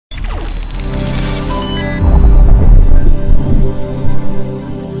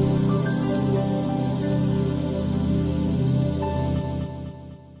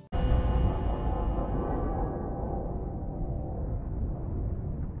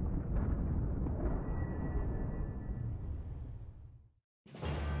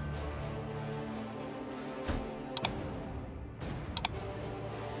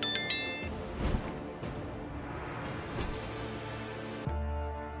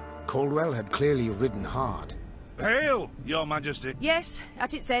Caldwell had clearly ridden hard. Hail, Your Majesty. Yes,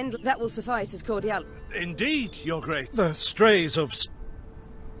 at its end, that will suffice as cordial. Indeed, Your Grace. The strays of...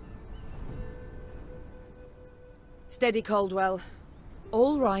 Steady, Caldwell.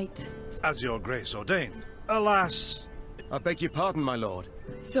 All right. As Your Grace ordained. Alas... I beg your pardon, my lord.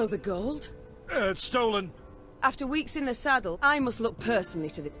 So the gold? It's stolen. After weeks in the saddle, I must look personally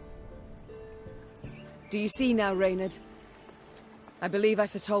to the... Do you see now, Reynard? I believe I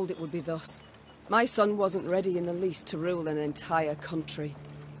foretold it would be thus. My son wasn't ready in the least to rule an entire country.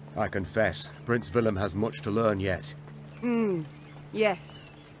 I confess, Prince Willem has much to learn yet. Yes.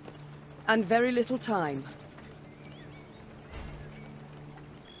 And very little time.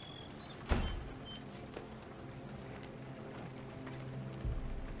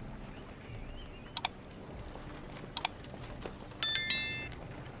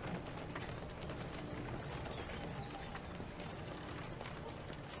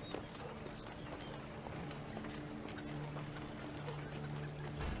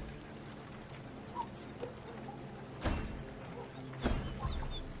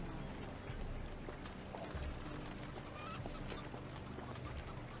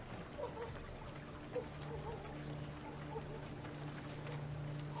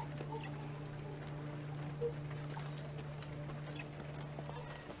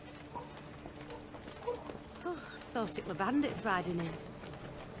 Thought it were bandits riding in.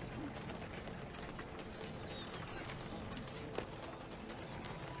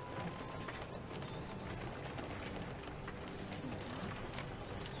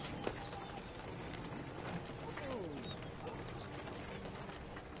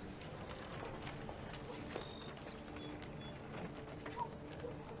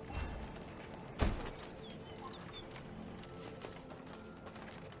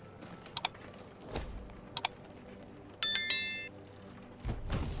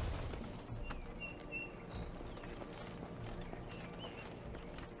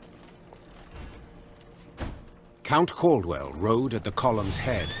 Count Caldwell rode at the column's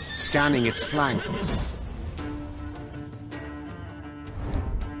head, scanning its flank.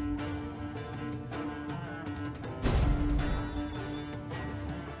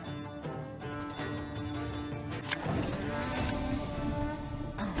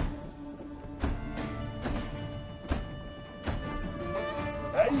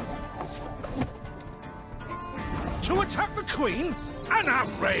 To attack the Queen? An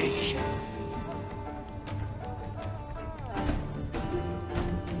outrage!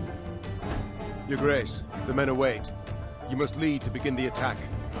 Your Grace, the men await. You must lead to begin the attack.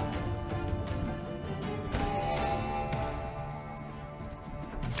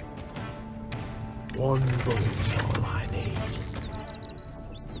 One bullet's all I need.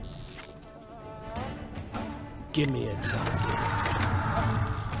 Give me a target.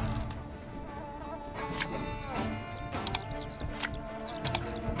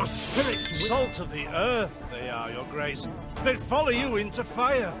 A spirit's salt of the earth, they are, Your Grace. They'd follow you into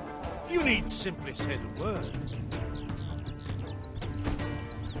fire. You need simply say the word.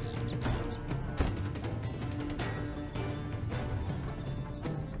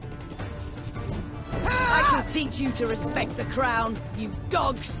 I shall teach you to respect the crown, you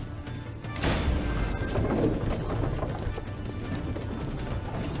dogs!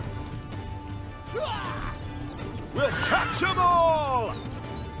 We'll catch them all!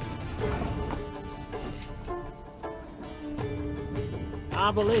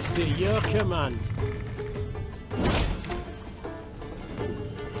 Our ballista, your command.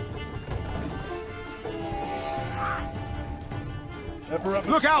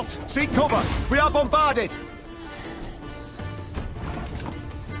 Look out! Seek cover! We are bombarded!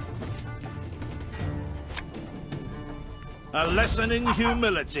 A lesson in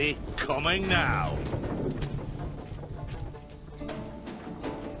humility coming now.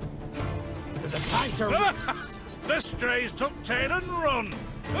 There's a tighter. The strays took tail and run!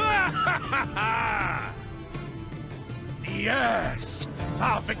 Yes!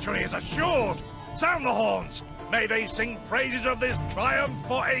 Our victory is assured! Sound the horns! May they sing praises of this triumph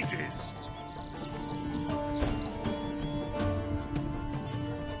for ages!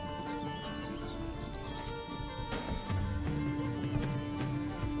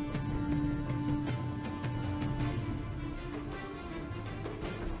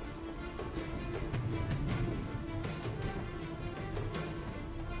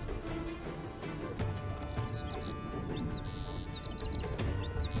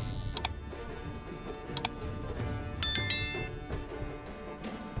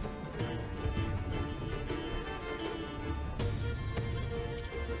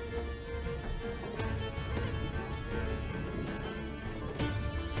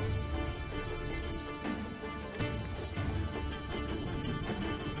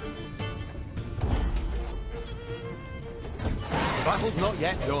 The battle's not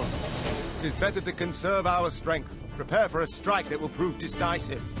yet done. It is better to conserve our strength. Prepare for a strike that will prove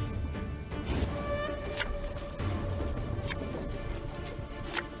decisive.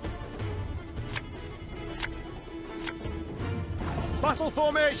 Battle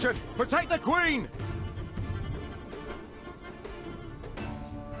formation! Protect the Queen!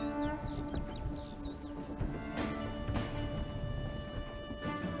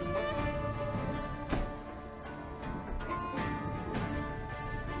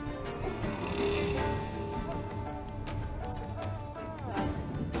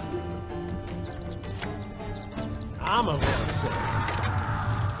 I'm a monster.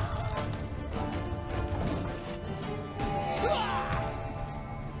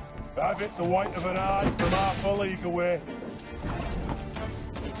 Have it the white of an eye from half a league away.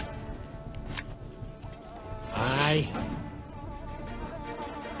 Aye.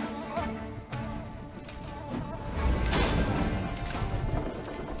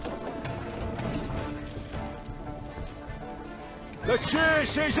 The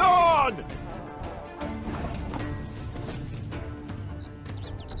chase is on!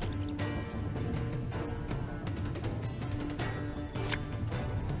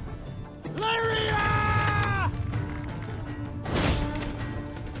 Lyria!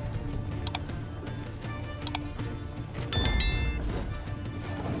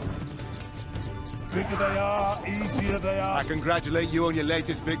 Bigger they are, easier they are. I congratulate you on your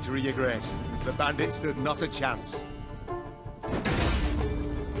latest victory, Your Grace. The bandits stood not a chance.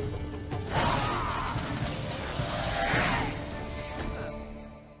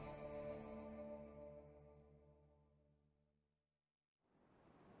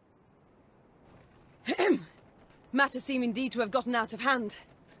 Matters seem indeed to have gotten out of hand.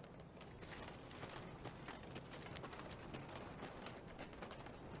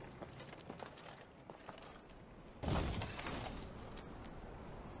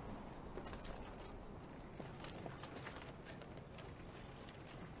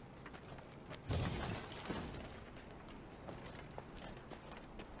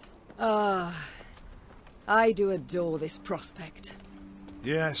 I do adore this prospect.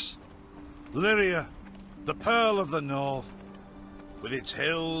 Yes. Lyria, the Pearl of the North. With its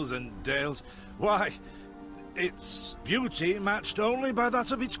hills and dales. Why, its beauty matched only by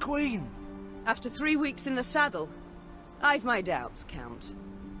that of its queen. After 3 weeks in the saddle, I've my doubts, Count.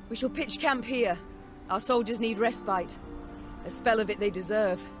 We shall pitch camp here. Our soldiers need respite. A spell of it they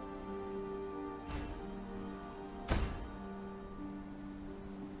deserve.